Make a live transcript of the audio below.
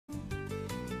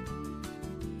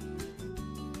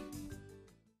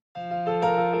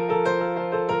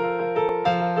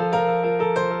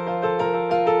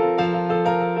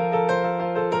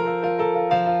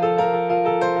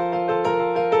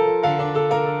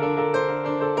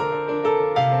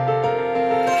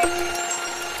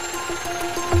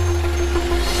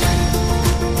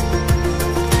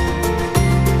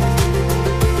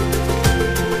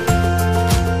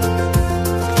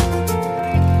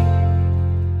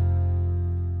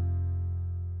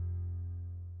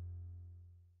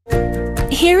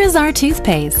Here is our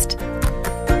toothpaste.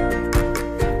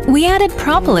 We added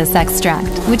propolis extract,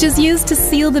 which is used to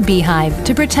seal the beehive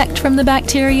to protect from the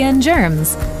bacteria and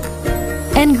germs,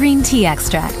 and green tea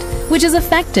extract, which is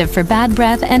effective for bad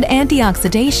breath and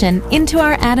antioxidation, into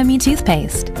our Atomy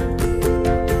toothpaste.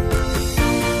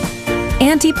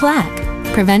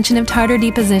 Anti-plaque, prevention of tartar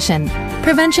deposition,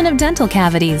 prevention of dental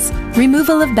cavities,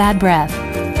 removal of bad breath.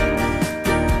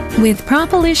 With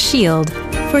Propolis Shield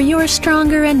for your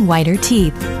stronger and whiter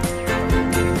teeth.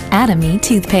 Atomy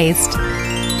toothpaste.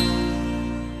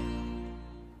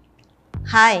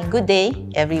 Hi, good day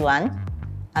everyone.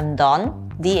 I'm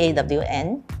Dawn,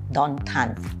 D-A-W-N, Dawn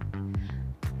Tan.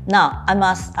 Now, I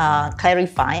must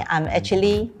clarify, I'm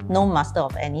actually no master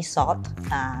of any sort,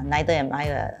 neither am I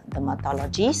a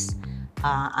dermatologist.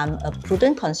 I'm a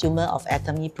prudent consumer of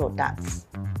Atomy products.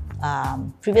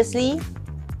 Previously,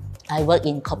 I worked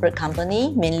in corporate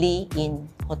company, mainly in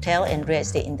hotel and real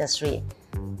estate industry.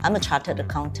 I'm a chartered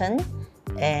accountant,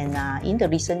 and in the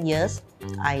recent years,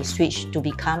 I switched to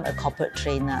become a corporate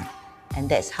trainer, and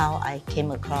that's how I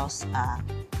came across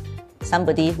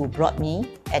somebody who brought me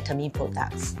Atomy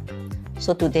products.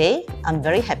 So today, I'm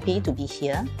very happy to be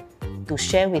here to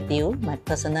share with you my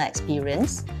personal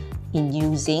experience in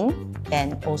using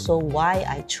and also why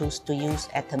I choose to use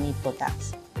Atomy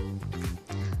products.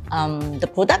 The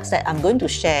products that I'm going to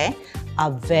share are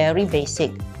very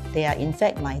basic. They are in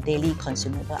fact my daily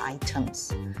consumable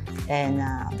items. And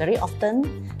very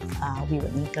often, we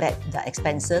will neglect the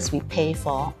expenses we pay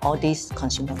for all these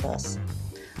consumables.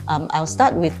 I'll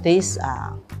start with this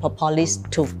propolis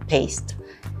toothpaste.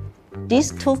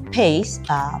 This toothpaste,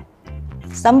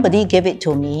 somebody gave it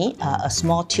to me, a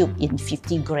small tube in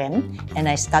 50 grams, and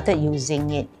I started using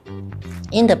it.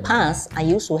 In the past, I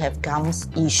used to have gums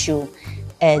issue,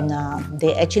 and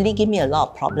they actually give me a lot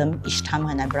of problem each time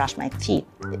when I brush my teeth.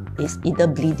 It's either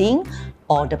bleeding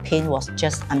or the pain was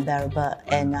just unbearable.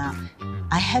 And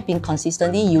I have been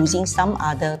consistently using some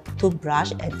other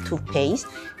toothbrush and toothpaste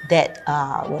that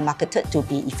were marketed to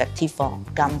be effective for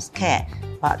gums care.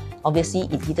 But obviously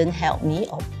it didn't help me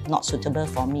or not suitable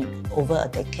for me over a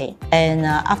decade. And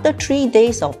after 3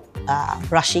 days of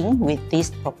brushing with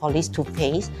this propolis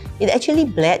toothpaste, it actually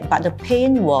bled, but the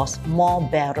pain was more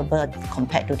bearable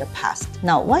compared to the past.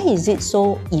 Now, why is it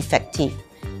so effective?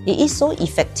 It is so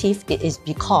effective, it is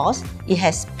because it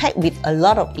has packed with a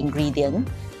lot of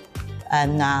ingredients,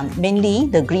 and mainly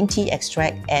the green tea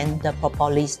extract and the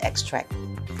propolis extract.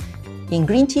 In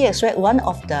green tea extract, one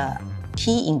of the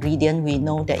key ingredient we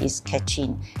know that is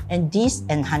catechin, and this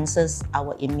enhances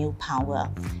our immune power.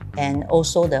 And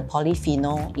also the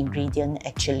polyphenol ingredient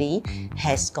actually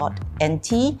has got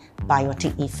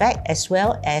antibiotic effect as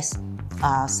well as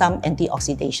some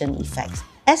antioxidation effects.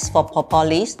 As for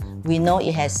propolis, we know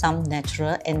it has some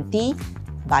natural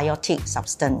antibiotic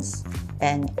substance,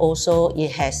 and also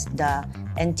it has the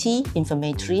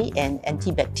anti-inflammatory and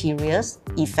antibacterial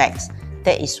effects.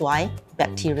 That is why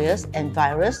bacteria and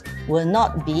virus will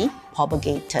not be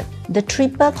propagated. The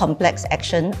triple complex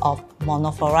action of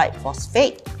monofluoride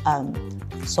phosphate,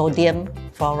 sodium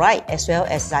fluoride as well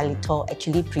as xylitol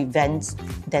actually prevents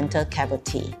dental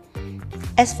cavity.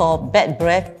 As for bad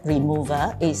breath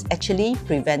removal, it's actually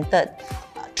prevented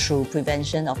through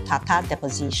prevention of tartar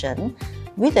deposition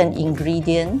with an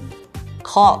ingredient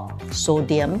called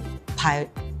sodium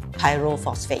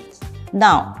pyrophosphate.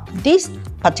 Now, this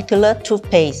particular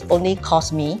toothpaste only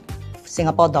cost me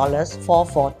Singapore dollars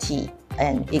 440,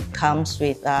 and it comes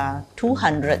with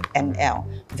 200 ml.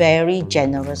 Very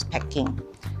generous packing.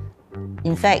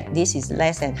 In fact, this is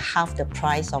less than half the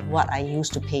price of what I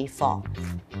used to pay for,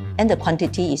 and the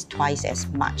quantity is twice as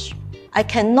much. I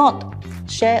cannot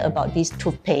share about this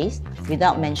toothpaste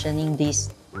without mentioning this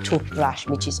toothbrush,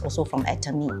 which is also from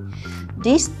Atomy.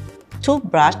 This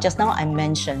toothbrush, just now I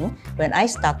mentioned, when I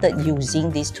started using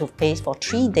this toothpaste for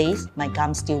 3 days, my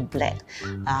gums still bled,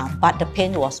 but the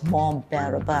pain was more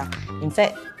bearable. In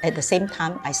fact, at the same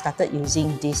time, I started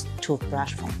using this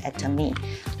toothbrush from Atomy.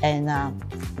 And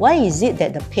why is it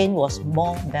that the pain was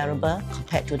more bearable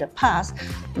compared to the past?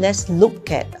 Let's look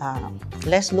at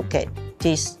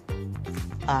this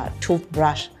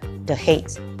toothbrush. The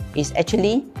head is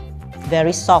actually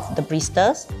very soft, the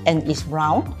bristles, and is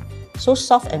round. So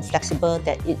soft and flexible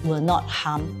that it will not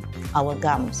harm our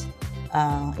gums.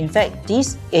 In fact,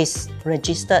 this is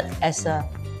registered as a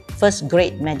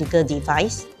first-grade medical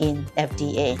device in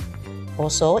FDA.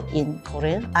 Also in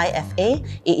Korea, IFA,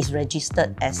 it is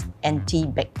registered as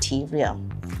antibacterial.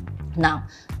 Now,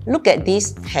 look at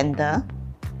this handle.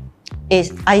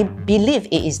 I believe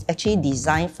it is actually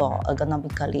designed for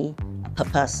ergonomically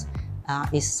purpose.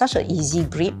 It's such an easy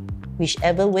grip.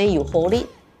 Whichever way you hold it,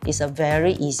 It's a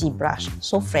very easy brush,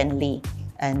 so friendly,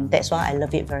 and that's why I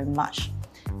love it very much.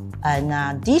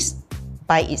 And this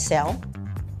by itself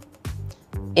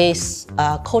is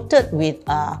coated with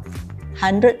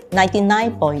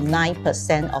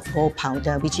 99.9% of gold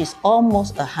powder, which is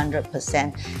almost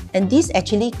 100%. And this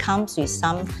actually comes with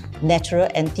some natural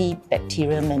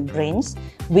antibacterial membranes,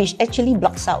 which actually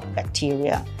blocks out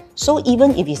bacteria. So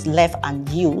even if it's left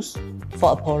unused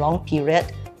for a prolonged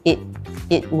period, it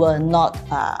will not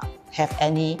have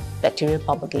any bacteria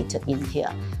propagated in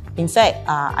here. In fact,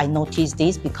 I noticed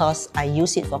this because I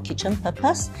use it for kitchen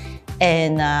purpose.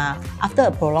 And after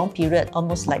a prolonged period,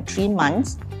 almost like 3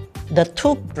 months, the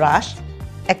toothbrush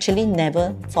actually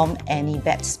never formed any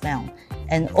bad smell.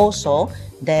 And also,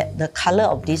 the color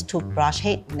of this toothbrush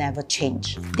head never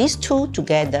changed. These two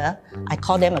together, I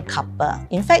call them a couple.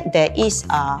 In fact, there is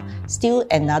still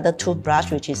another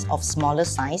toothbrush which is of smaller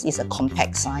size, it's a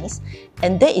compact size.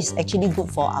 And that is actually good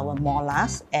for our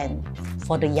molars and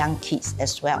for the young kids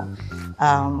as well.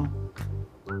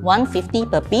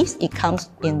 $150 per piece, it comes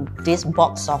in this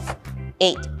box of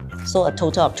 8. So a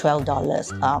total of $12.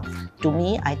 To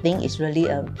me, I think it's really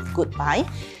a good buy.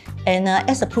 And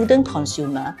as a prudent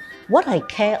consumer, what I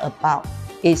care about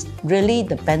is really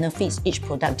the benefits each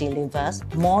product delivers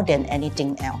more than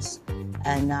anything else.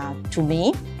 And to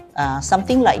me,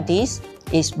 something like this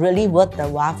is really worth the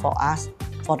while for us,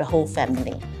 for the whole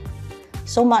family.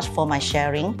 So much for my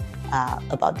sharing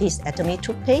about this Atomy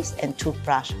toothpaste and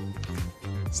toothbrush.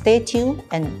 Stay tuned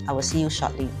and I will see you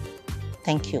shortly.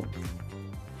 Thank you.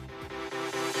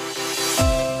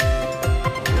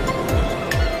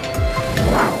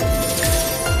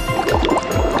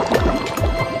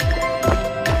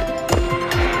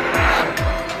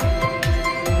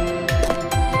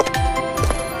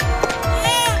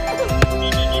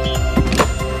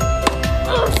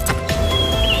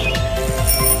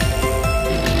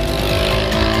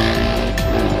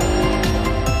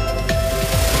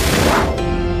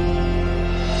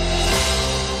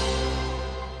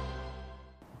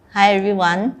 Hi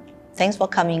everyone, thanks for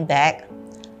coming back.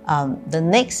 The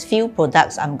next few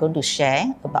products I'm going to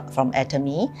share from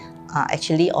Atomy are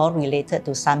actually all related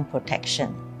to sun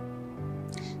protection.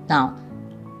 Now,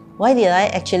 why did I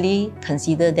actually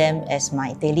consider them as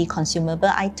my daily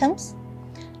consumable items?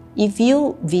 If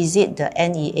you visit the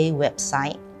NEA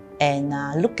website and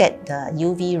look at the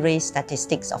UV ray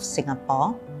statistics of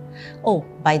Singapore, oh,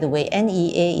 by the way,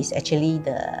 NEA is actually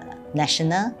the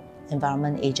National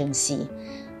Environment Agency.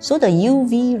 So the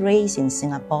UV rays in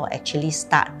Singapore actually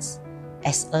starts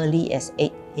as early as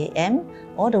 8 AM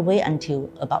all the way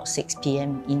until about 6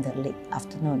 PM in the late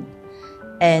afternoon.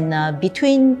 And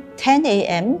between 10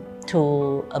 AM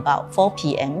to about 4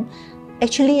 PM,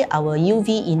 actually our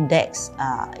UV index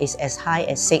is as high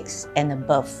as 6 and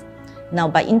above. Now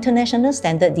by international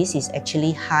standard, this is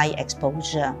actually high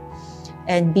exposure.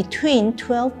 And between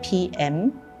 12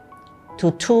 PM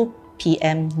to 2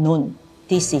 PM noon,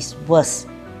 this is worse.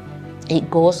 It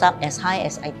goes up as high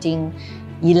as I think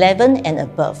 11 and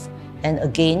above. And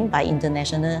again, by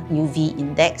international UV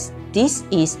index, this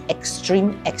is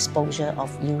extreme exposure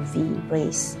of UV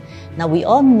rays. Now we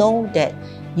all know that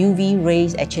UV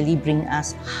rays actually bring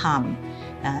us harm.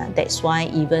 That's why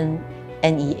even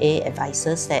NEA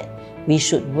advises that we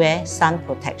should wear sun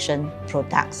protection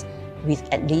products with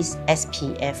at least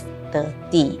SPF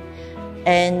 30.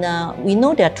 And we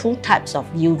know there are two types of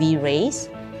UV rays,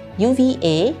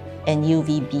 UVA and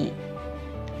UVB.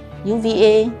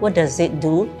 UVA, what does it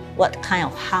do? What kind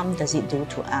of harm does it do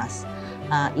to us?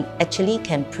 It actually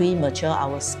can premature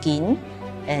our skin,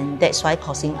 and that's why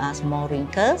causing us more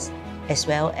wrinkles as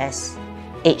well as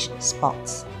age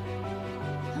spots.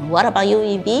 And what about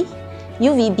UVB?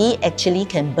 UVB actually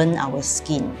can burn our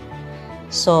skin.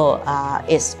 So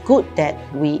it's good that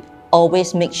we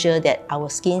always make sure that our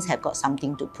skins have got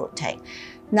something to protect.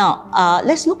 Now,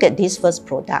 let's look at this first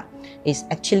product. It's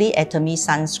actually Atomy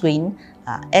Sunscreen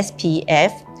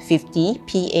SPF 50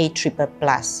 PA+++.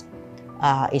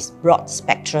 It's broad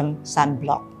spectrum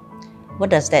sunblock. What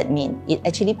does that mean? It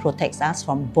actually protects us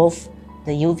from both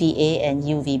the UVA and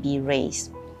UVB rays.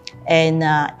 And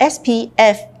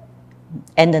SPF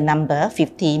and the number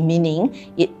 50,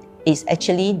 meaning it is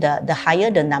actually the higher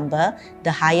the number,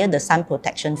 the higher the sun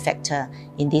protection factor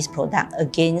in this product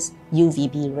against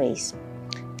UVB rays.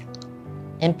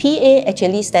 And PA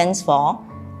actually stands for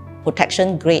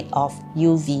protection grade of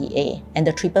UVA, and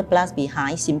the triple plus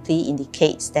behind simply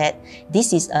indicates that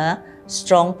this is a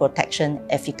strong protection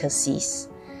efficacies.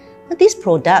 This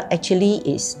product actually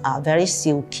is very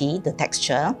silky, the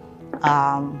texture.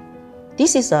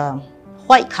 This is a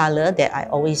white color that I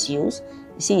always use.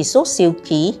 You see, it's so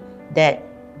silky that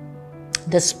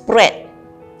The spread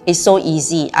is so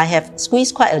easy. I have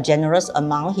squeezed quite a generous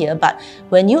amount here, but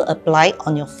when you apply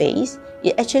on your face,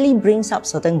 it actually brings up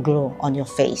certain glow on your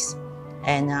face.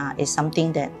 And it's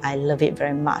something that I love it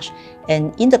very much.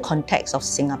 And in the context of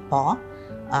Singapore,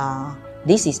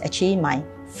 this is actually my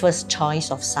first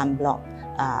choice of sunblock,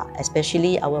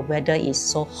 especially our weather is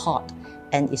so hot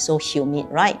and it's so humid,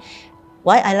 right?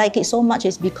 Why I like it so much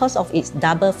is because of its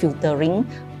double filtering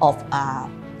of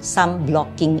sun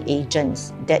blocking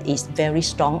agents that is very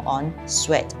strong on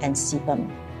sweat and sebum.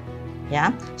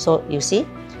 Yeah, so you see,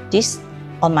 this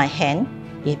on my hand,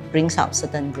 it brings out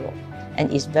certain glow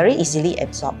and is very easily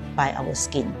absorbed by our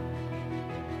skin.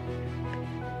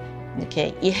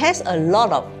 Okay, it has a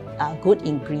lot of good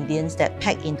ingredients that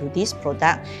pack into this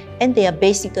product, and they are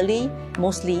basically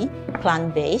mostly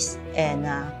plant-based and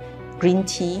green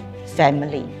tea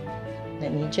family.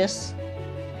 Let me just...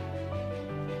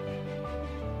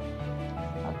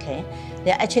 Okay,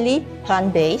 they're actually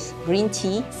plant-based green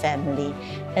tea family,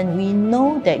 and we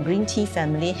know that green tea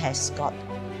family has got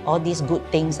all these good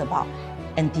things about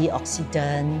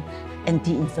antioxidant,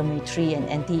 anti-inflammatory and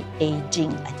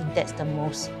anti-aging. I think that's the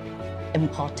most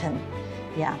important.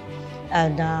 Yeah,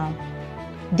 and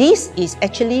this is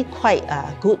actually quite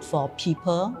good for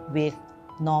people with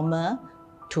normal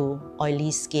to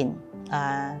oily skin.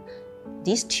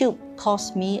 This tube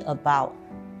cost me about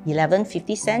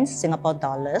 11.50 cents Singapore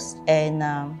dollars, and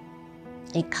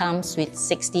it comes with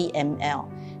 60 ml.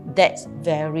 That's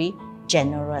very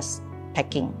generous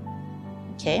packing.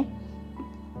 Okay,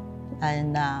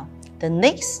 and the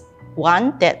next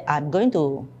one that I'm going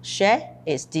to share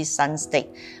is this sun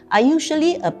stick. I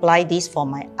usually apply this for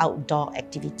my outdoor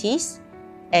activities,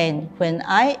 and when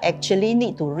I actually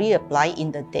need to reapply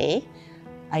in the day,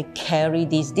 I carry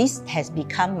this. This has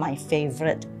become my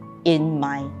favorite in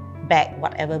my bag,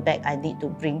 whatever bag I need to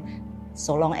bring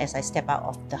so long as I step out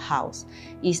of the house.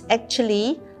 It's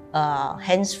actually a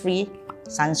hands-free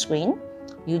sunscreen.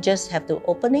 You just have to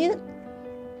open it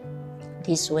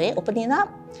this way, open it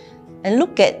up, and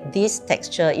look at this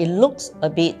texture. It looks a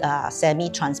bit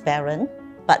semi-transparent,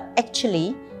 but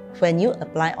actually when you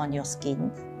apply on your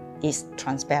skin, it's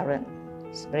transparent.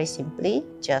 It's very simply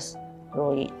just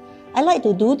roll it. I like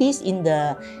to do this in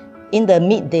the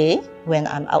midday when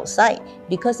I'm outside,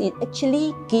 because it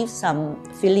actually gives some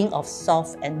feeling of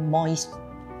soft and moist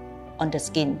on the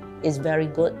skin. It's very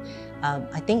good.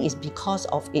 I think it's because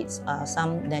of its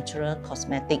some natural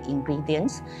cosmetic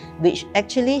ingredients, which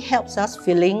actually helps us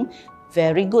feeling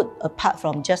very good apart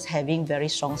from just having very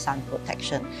strong sun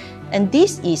protection. And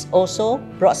this is also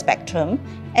broad spectrum,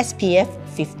 SPF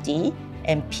 50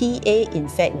 and PA in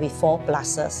fact with 4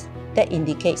 pluses. That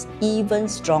indicates even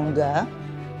stronger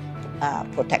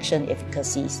protection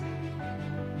efficacies.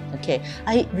 Okay,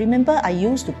 I remember I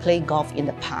used to play golf in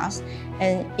the past,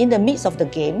 and in the midst of the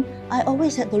game, I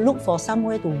always had to look for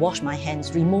somewhere to wash my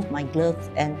hands, remove my gloves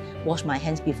and wash my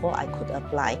hands before I could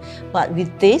apply. But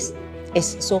with this,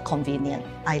 it's so convenient.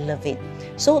 I love it.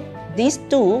 So these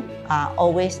two are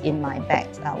always in my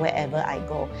bags wherever I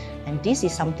go. And this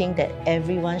is something that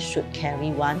everyone should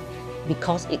carry one,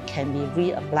 because it can be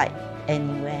reapplied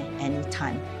anywhere,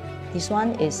 anytime. This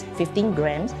one is 15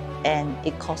 grams and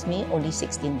it cost me only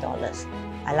 $16.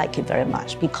 I like it very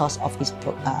much because of its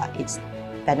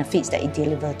benefits that it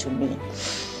delivers to me.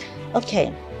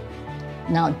 Okay,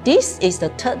 now this is the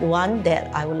third one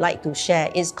that I would like to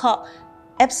share. It's called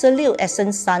Absolute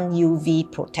Essence Sun UV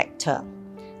Protector.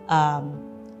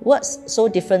 What's so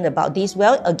different about this?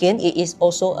 Well, again, it is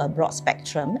also a broad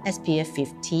spectrum, SPF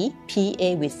 50,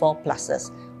 PA with 4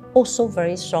 pluses. Also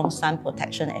very strong sun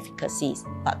protection efficacies.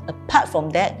 But apart from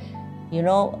that, you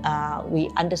know, we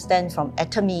understand from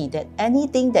Atomy that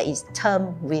anything that is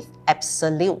termed with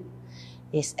absolute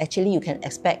is actually you can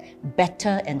expect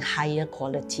better and higher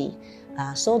quality.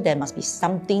 So there must be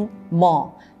something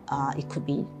more. It could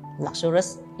be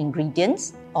luxurious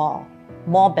ingredients or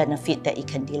more benefit that it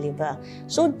can deliver.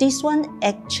 So this one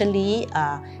actually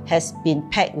has been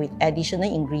packed with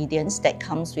additional ingredients that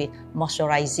comes with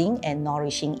moisturizing and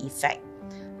nourishing effect.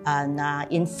 And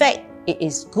in fact, it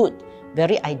is good,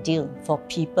 very ideal for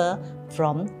people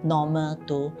from normal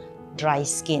to dry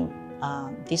skin.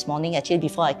 This morning, actually,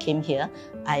 before I came here,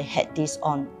 I had this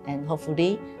on, and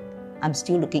hopefully I'm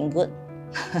still looking good.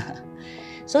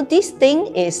 So this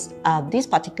thing is, this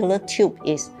particular tube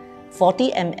is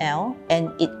 40 ml and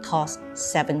it costs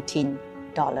 $17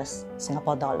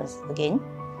 Singapore dollars again.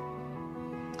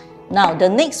 Now the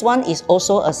next one is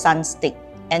also a sun stick,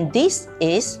 and this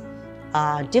is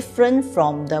different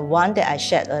from the one that I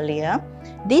shared earlier.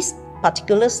 This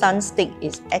particular sun stick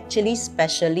is actually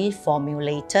specially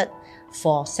formulated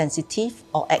for sensitive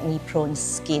or acne-prone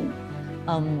skin.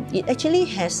 It actually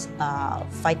has a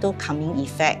phyto-calming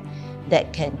effect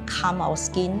that can calm our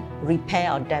skin,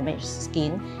 repair our damaged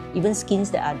skin, even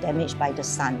skins that are damaged by the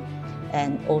sun,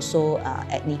 and also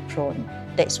acne-prone.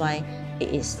 That's why it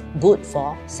is good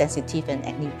for sensitive and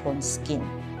acne-prone skin.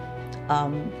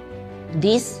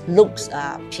 This looks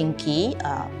pinky.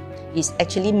 It's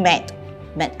actually matte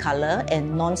color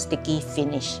and non-sticky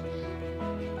finish.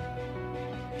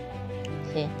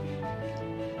 Okay,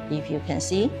 if you can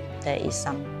see, there is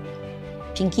some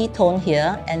pinky tone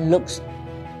here and looks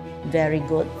very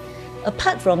good.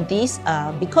 Apart from this,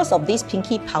 because of this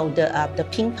pinky powder, the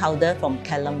pink powder from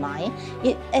calamine,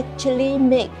 it actually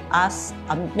make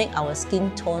our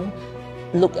skin tone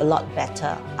look a lot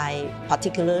better. I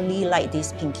particularly like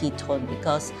this pinky tone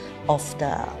because of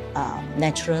the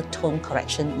natural tone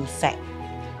correction effect.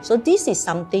 So this is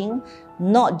something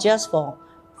not just for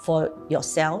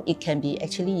yourself, it can be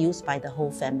actually used by the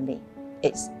whole family.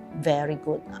 It's very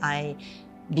good. I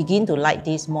begin to like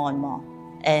this more and more.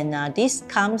 And this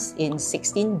comes in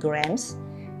 16 grams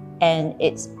and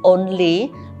it's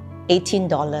only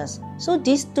 $18. So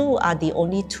these two are the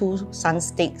only two sun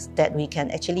sticks that we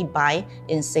can actually buy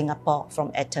in Singapore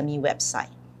from Atomy website.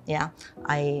 Yeah,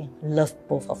 I love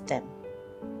both of them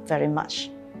very much.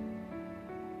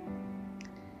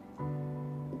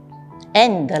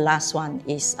 And the last one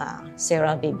is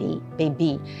Sarah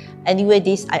Baby. Anyway,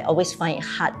 this I always find it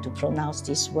hard to pronounce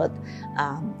this word.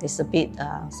 It's a bit,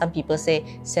 some people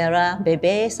say Sarah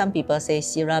Baby, some people say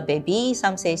Sarah Baby,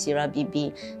 some say Sarah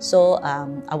Baby. So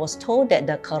I was told that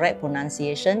the correct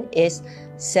pronunciation is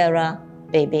Sarah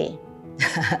Baby.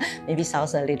 Maybe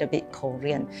sounds a little bit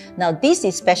Korean. Now this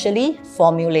is specially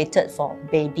formulated for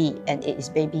baby and it is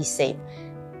baby safe.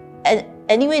 And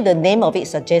anyway, the name of it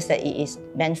suggests that it is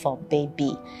meant for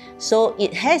baby. So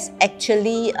it has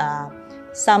actually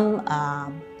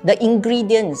the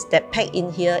ingredients that pack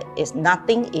in here is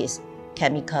nothing is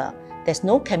chemical. There's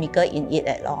no chemical in it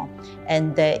at all.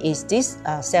 And there is this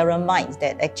ceramide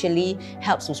that actually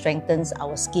helps to strengthen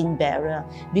our skin barrier.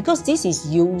 Because this is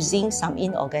using some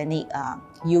inorganic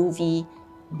UV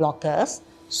blockers.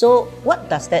 So what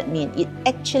does that mean? It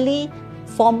actually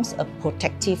forms a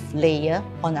protective layer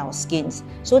on our skins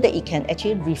so that it can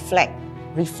actually reflect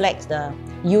the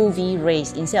UV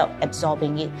rays instead of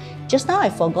absorbing it. Just now I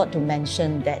forgot to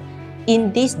mention that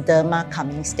in this Derma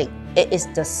Calming Stick, it is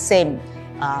the same.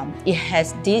 It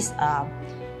has this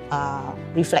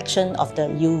reflection of the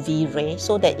UV ray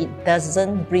so that it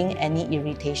doesn't bring any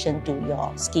irritation to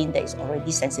your skin that is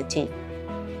already sensitive.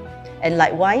 And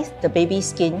likewise, the baby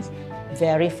skin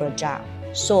very fragile,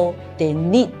 so they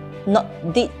need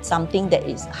something that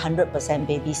is 100%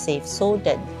 baby safe so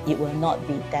that it will not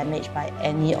be damaged by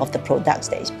any of the products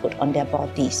that is put on their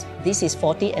bodies. This is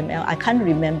 40 ml. I can't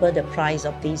remember the price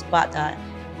of this, but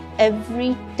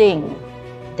everything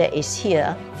that is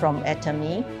here from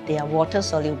Atomy, they are water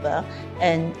soluble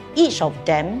and each of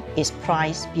them is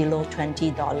priced below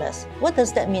 $20. What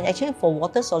does that mean? Actually, for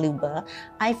water soluble,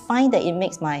 I find that it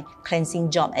makes my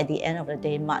cleansing job at the end of the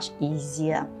day much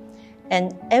easier.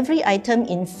 And every item,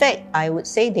 in fact, I would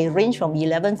say they range from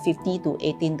 $11.50 to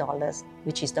 $18,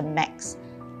 which is the max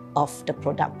of the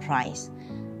product price.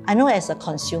 I know as a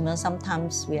consumer,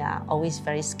 sometimes we are always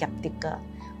very skeptical.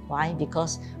 Why?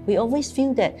 Because we always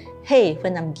feel that, hey,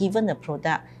 when I'm given a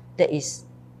product that is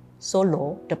so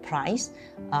low, the price,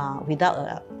 without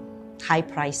a high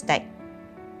price tag,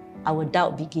 our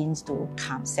doubt begins to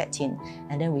set in.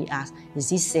 And then we ask, is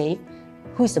this safe?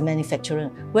 Who is the manufacturer?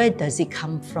 Where does it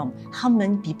come from? How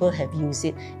many people have used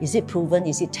it? Is it proven?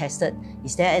 Is it tested?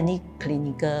 Is there any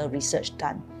clinical research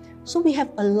done? So we have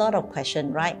a lot of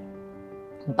questions, right?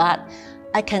 But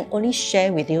I can only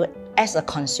share with you as a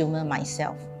consumer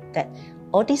myself that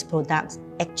all these products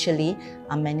actually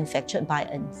are manufactured by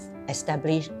an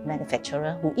established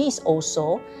manufacturer who is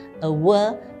also a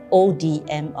world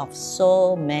ODM of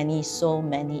so many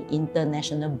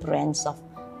international brands of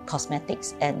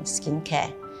cosmetics and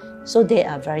skincare. So they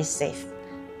are very safe.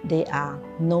 They are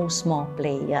no small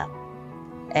player.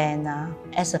 And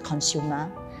as a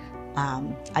consumer,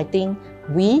 I think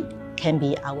we can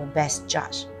be our best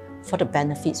judge for the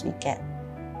benefits we get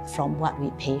from what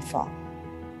we pay for.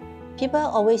 People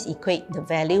always equate the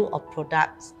value of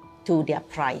products to their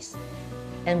price.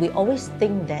 And we always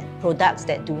think that products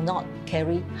that do not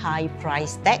carry high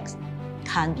price tags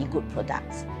can't be good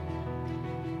products.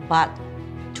 But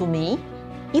to me,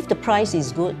 if the price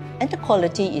is good and the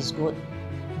quality is good,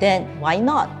 then why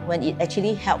not when it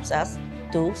actually helps us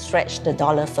to stretch the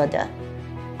dollar further?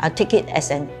 I'll take it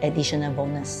as an additional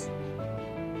bonus.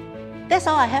 That's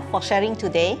all I have for sharing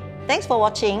today. Thanks for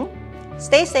watching.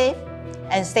 Stay safe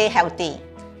and stay healthy.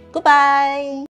 Goodbye.